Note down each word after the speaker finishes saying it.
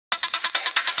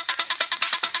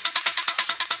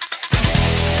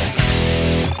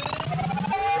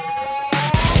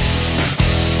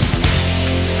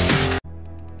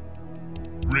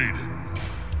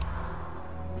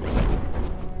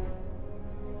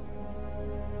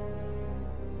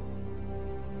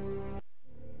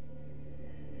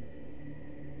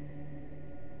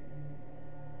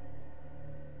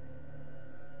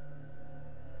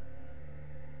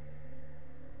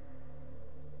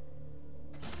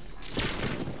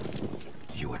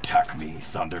to attack me,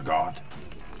 Thunder God?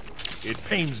 It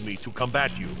pains me to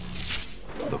combat you.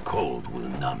 The cold will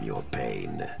numb your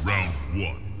pain. Round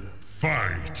 1.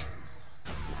 Fight!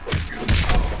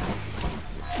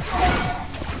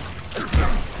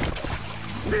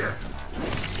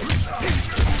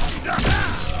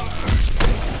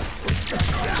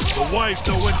 The wise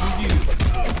know when to use.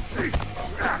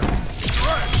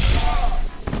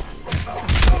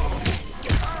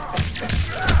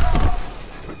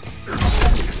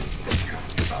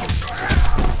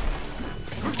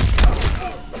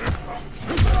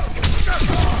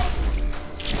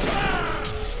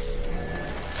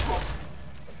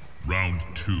 Round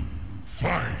 2.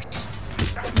 Fight!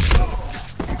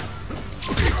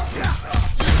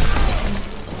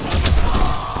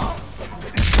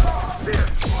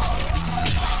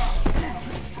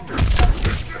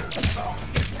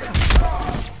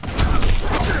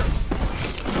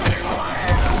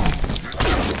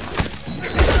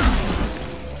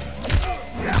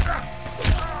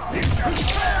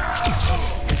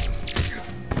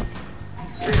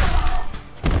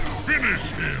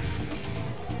 Finish him!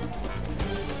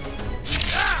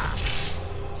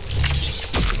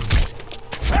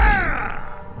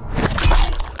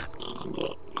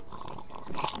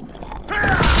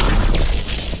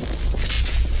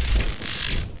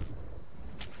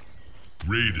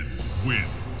 Raiden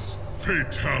wins.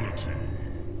 Fatality.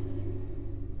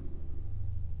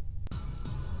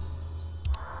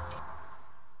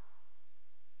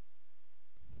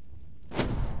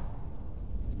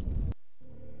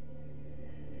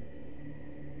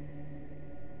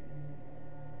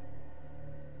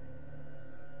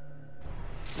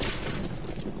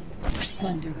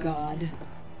 Thunder God.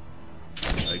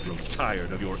 I grow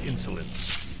tired of your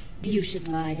insolence. You should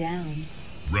lie down.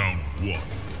 Round 1.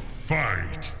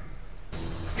 Fight!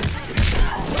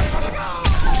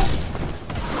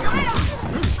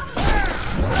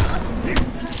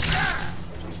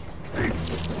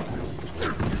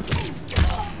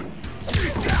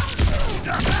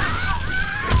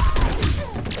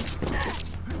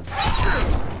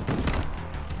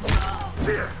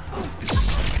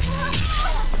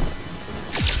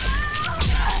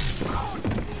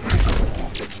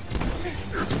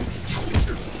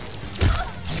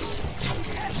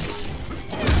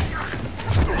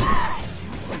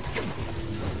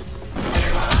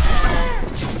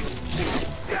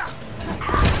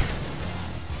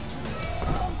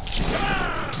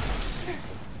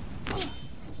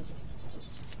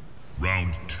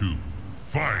 Round 2.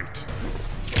 Fight!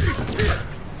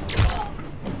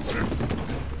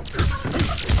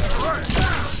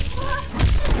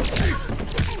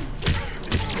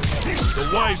 The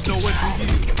wise know when to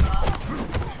use.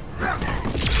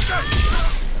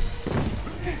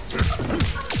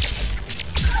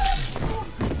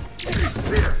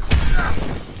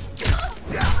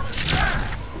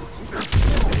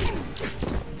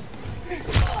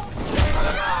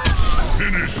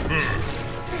 Finish her!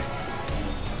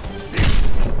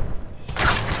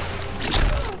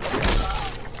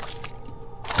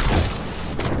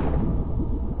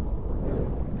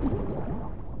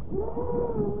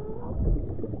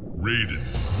 Raiden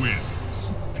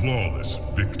wins. Flawless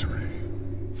victory.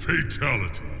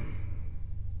 Fatality.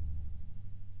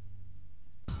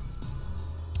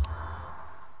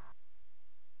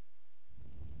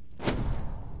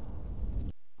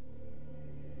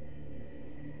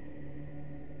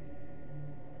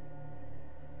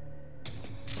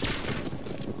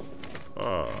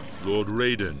 Ah, Lord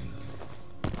Raiden.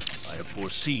 I have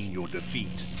foreseen your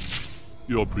defeat.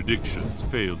 Your predictions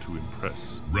failed to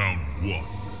impress. Round 1.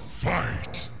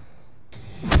 Fight!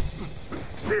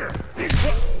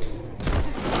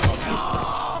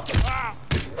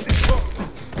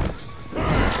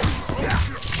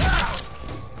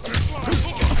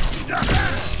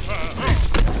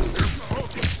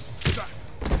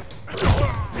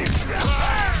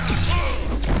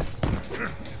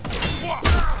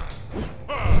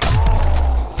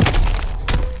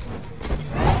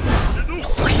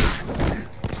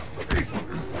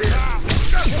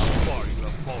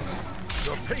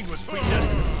 Your pain was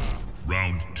predestined.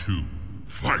 Round 2.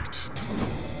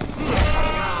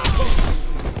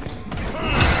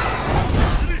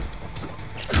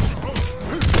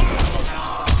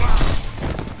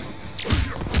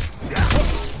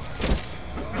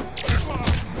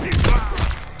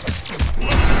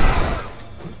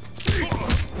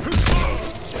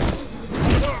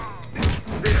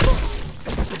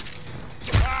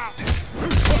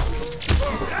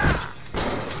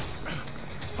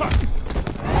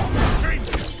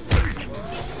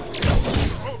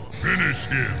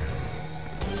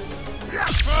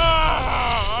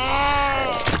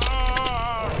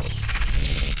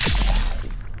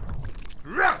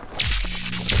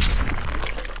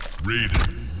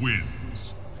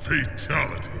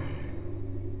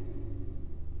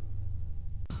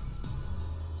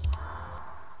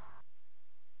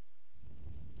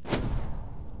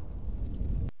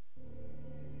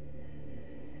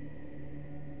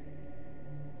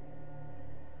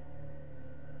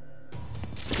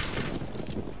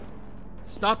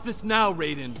 Stop this now,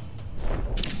 Raiden.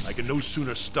 I can no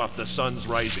sooner stop the sun's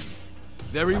rising.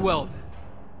 Very well, then.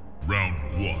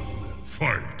 Round 1,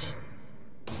 fight!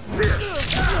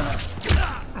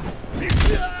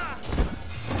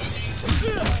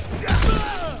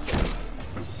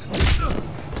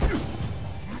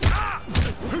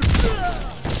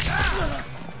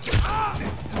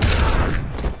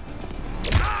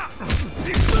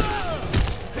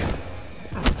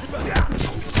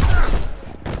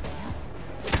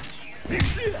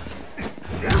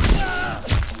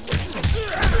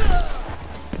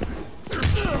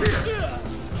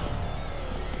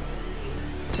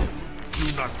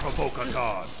 Do not provoke a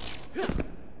god.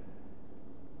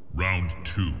 Round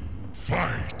 2,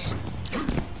 fight!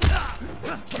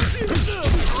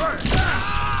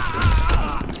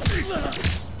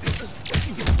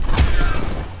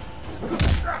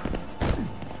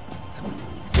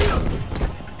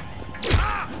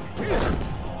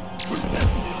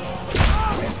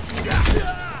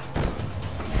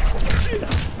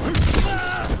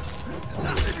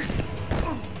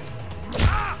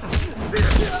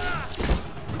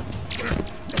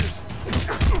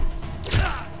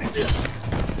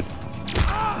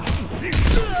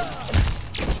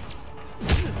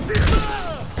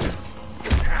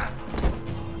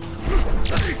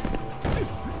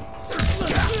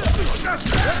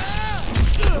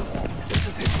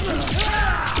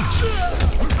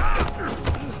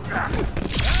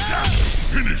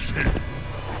 Finish him!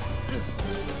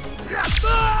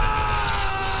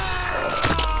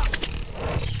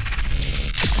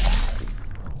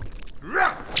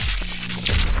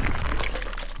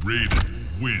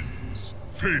 Raiden wins.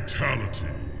 Fatality.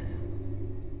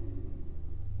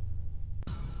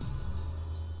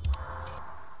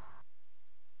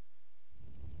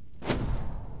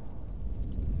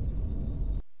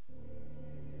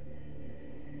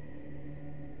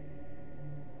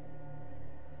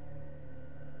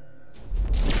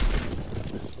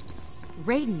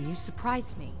 Raiden, you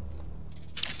surprised me.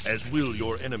 As will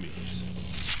your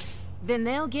enemies. Then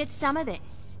they'll get some of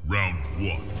this. Round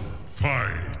 1,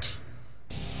 fight!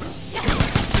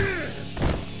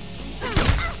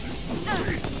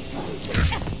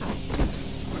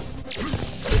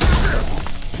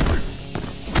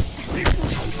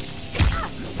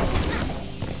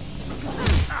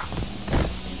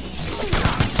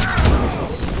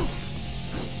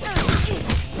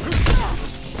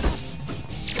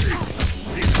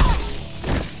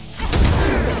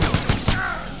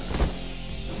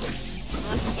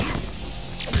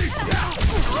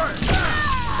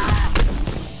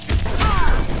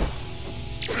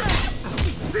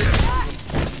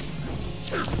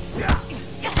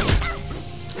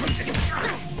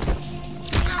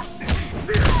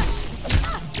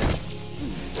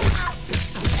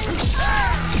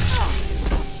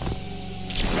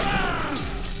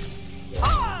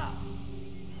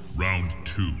 Round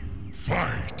 2,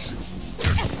 fight!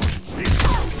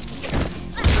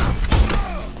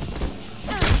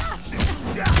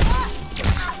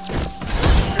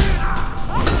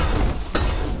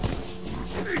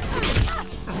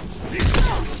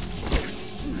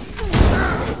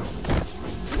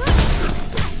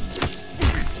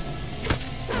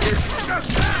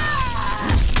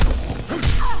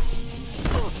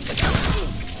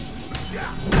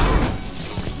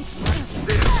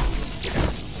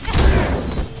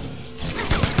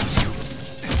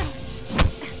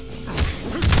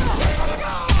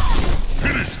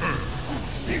 Finish her!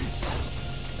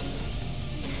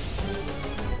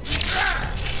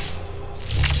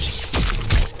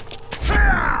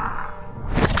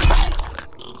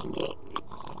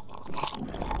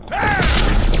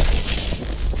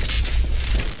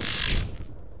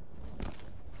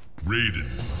 Raiden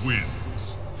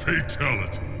wins.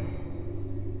 Fatality.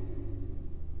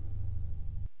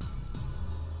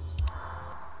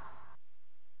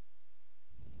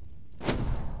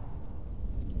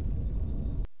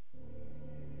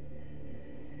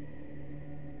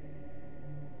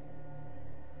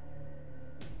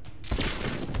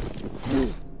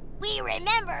 We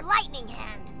remember Lightning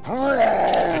Hand.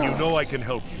 And you know I can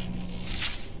help you.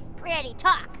 Pretty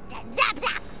talk. Then zap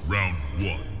zap. Round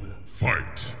 1,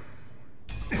 fight!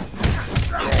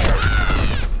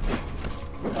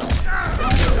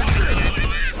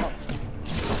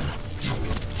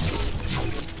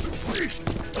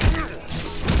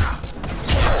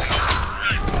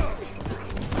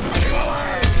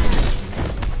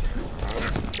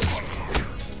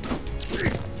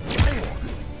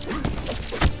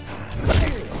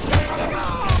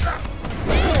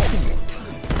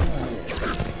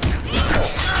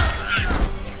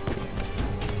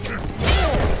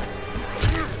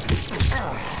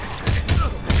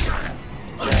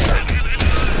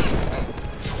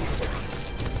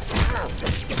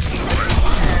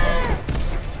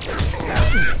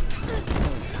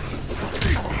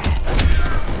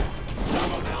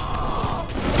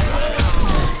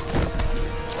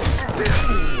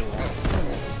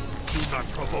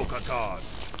 provoke a god.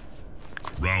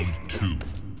 Round 2.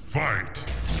 Fight!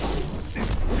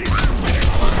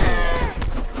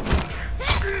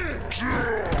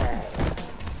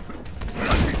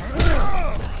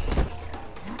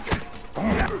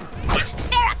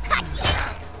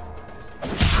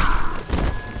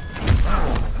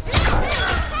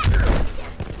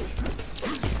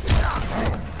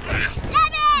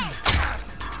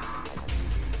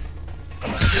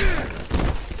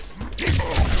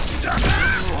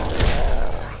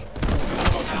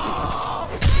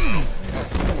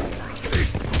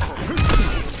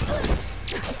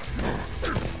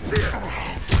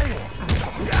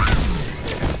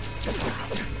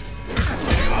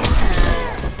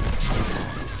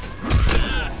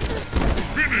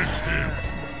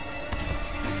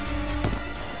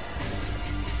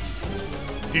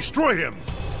 Destroy him!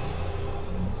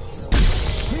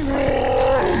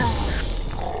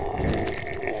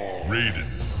 Raiden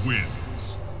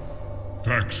wins.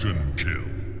 Faction kill.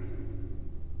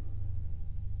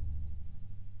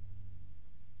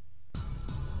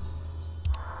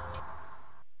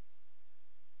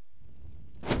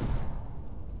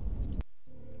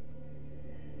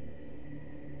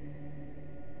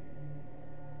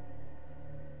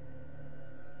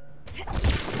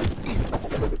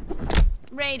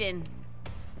 Raiden,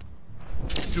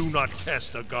 Do not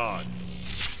test a god.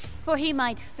 for he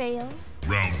might fail.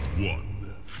 Round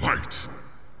 1. Fight!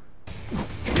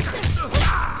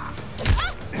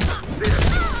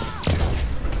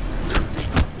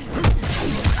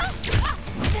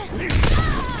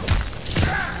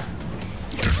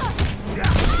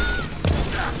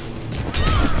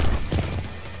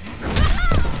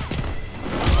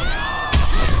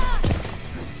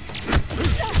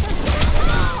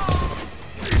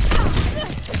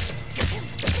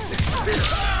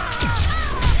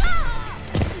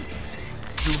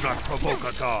 Do not provoke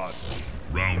a god.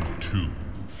 Round 2.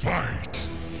 Fight!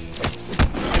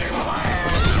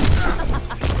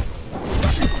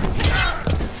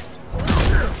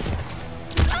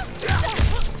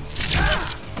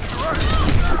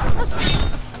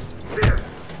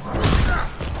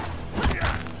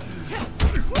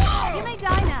 You may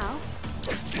die now.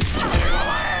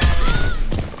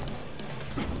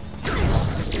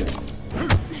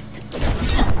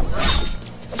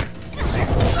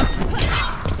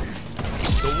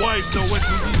 The wise know when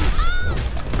to use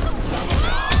it.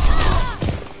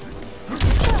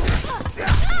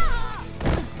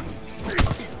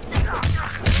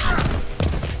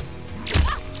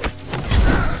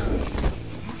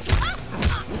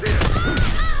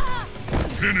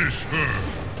 Finish her!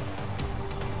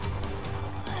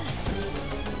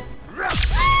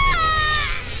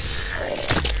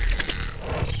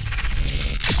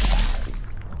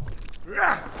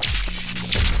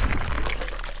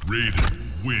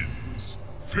 Raiden wins.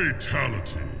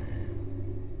 Fatality.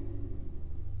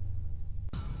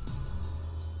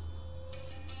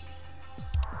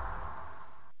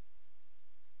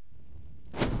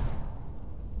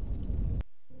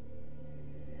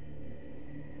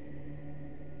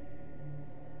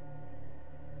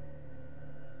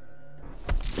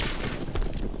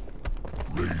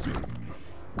 Raiden,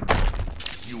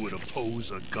 You would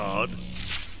oppose a god?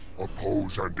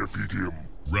 oppose and defeat him.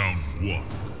 Round 1.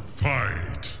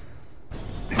 Fight!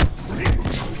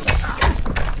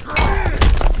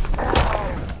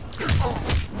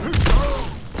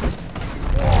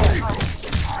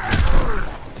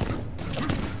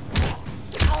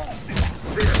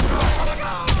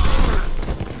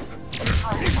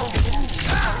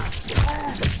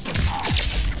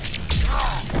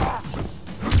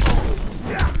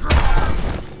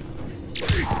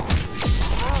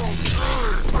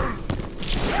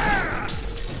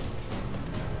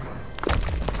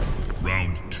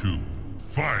 Round 2.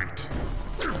 Fight!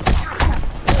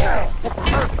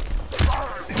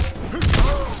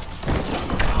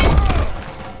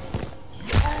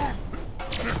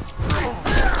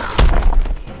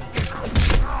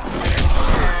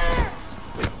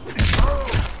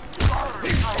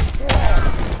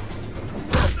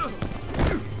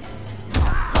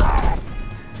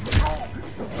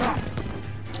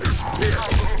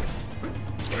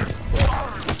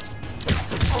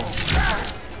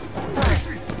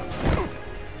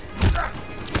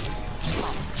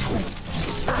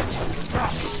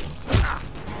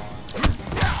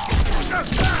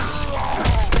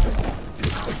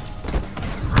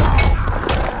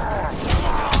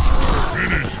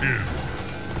 Finish him!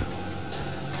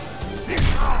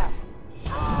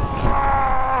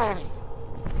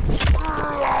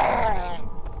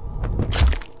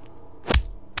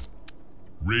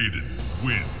 Raiden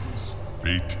wins.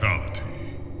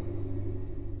 Fatality.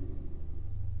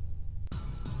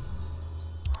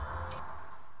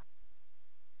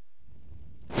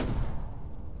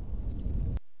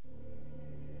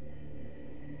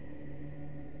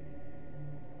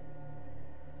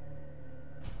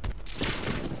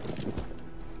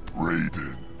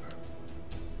 Raiden.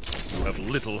 You have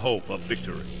little hope of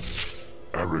victory.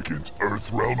 Arrogant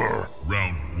Earthrealmer.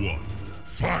 Round 1.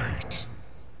 Fight!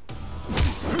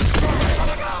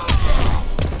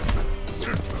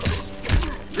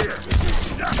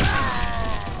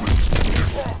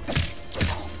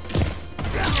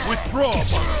 Withdraw,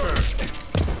 monster!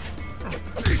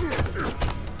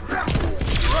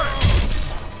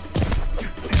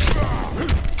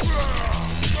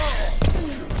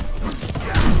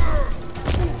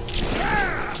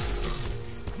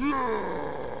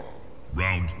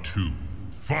 Round 2.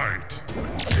 Fight!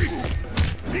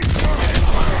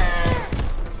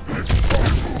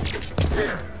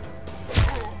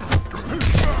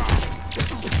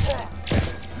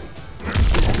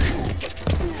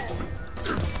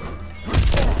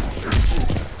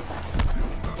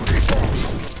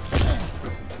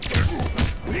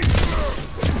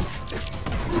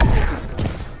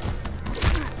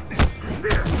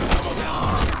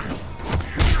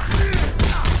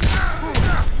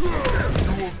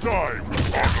 Die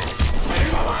with honor.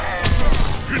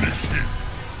 Finish him!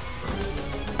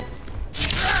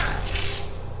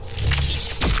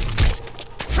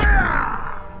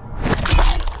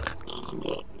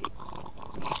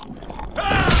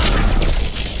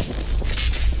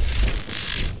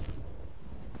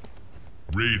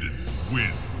 Raiden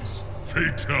wins.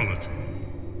 Fatality.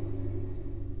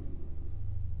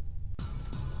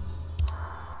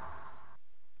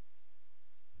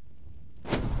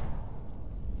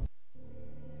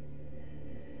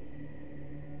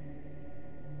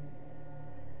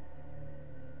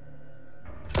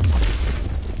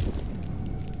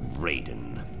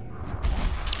 Raiden,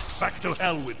 Back to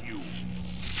hell with you!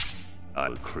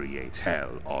 I'll create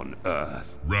hell on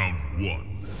Earth. Round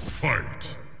 1.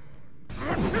 Fight!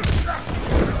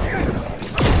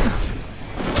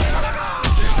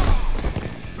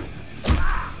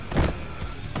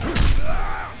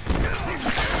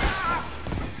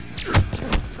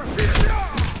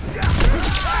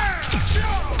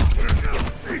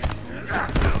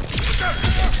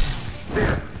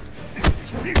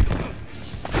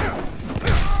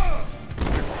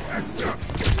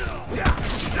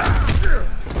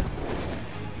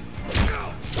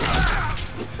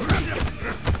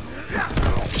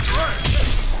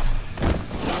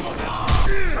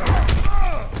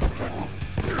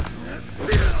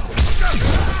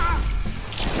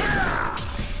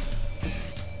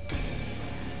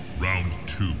 Round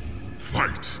 2.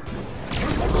 Fight!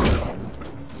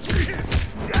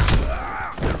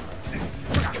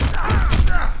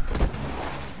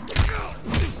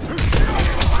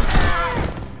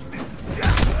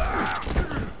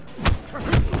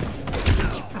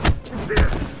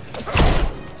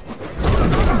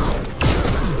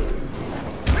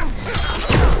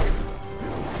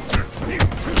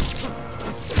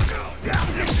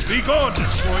 Be gone,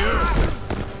 destroyer!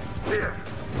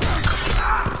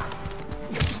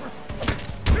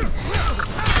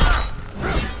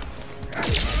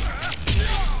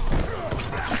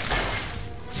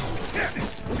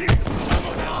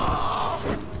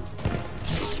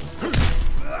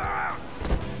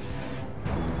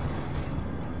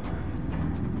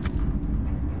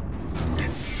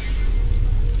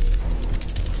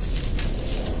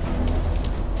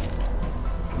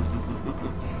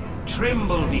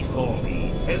 Tremble before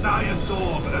me as I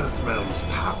absorb Earthrealm's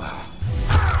power.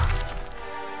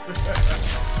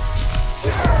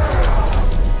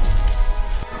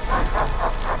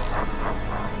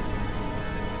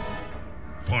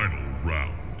 Final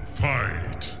round.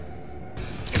 Fight!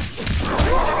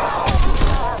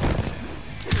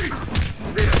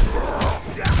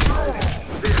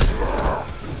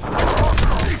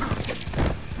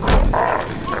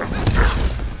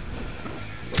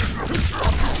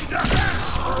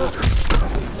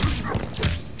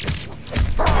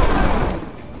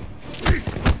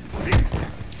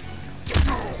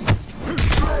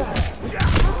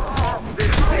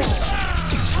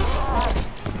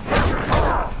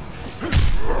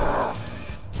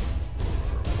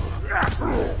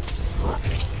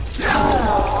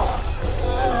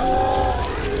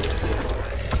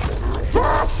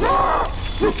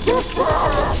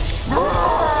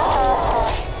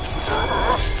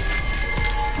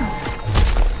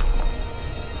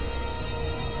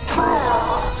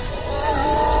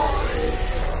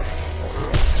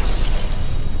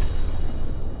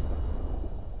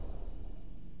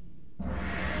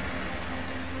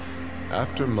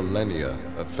 After millennia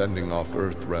of fending off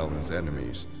Earthrealm's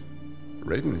enemies,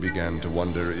 Raiden began to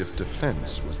wonder if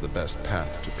defense was the best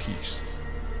path to peace.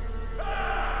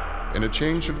 In a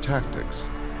change of tactics,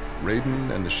 Raiden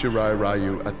and the Shirai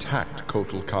Ryu attacked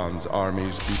Kotal Khan's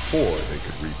armies before they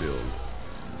could rebuild.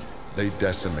 They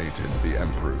decimated the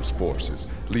Emperor's forces,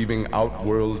 leaving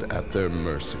Outworld at their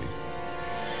mercy.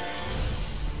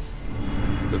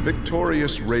 The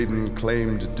victorious Raiden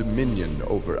claimed dominion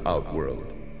over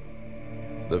Outworld.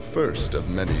 The first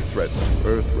of many threats to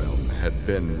Earthrealm had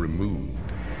been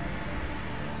removed.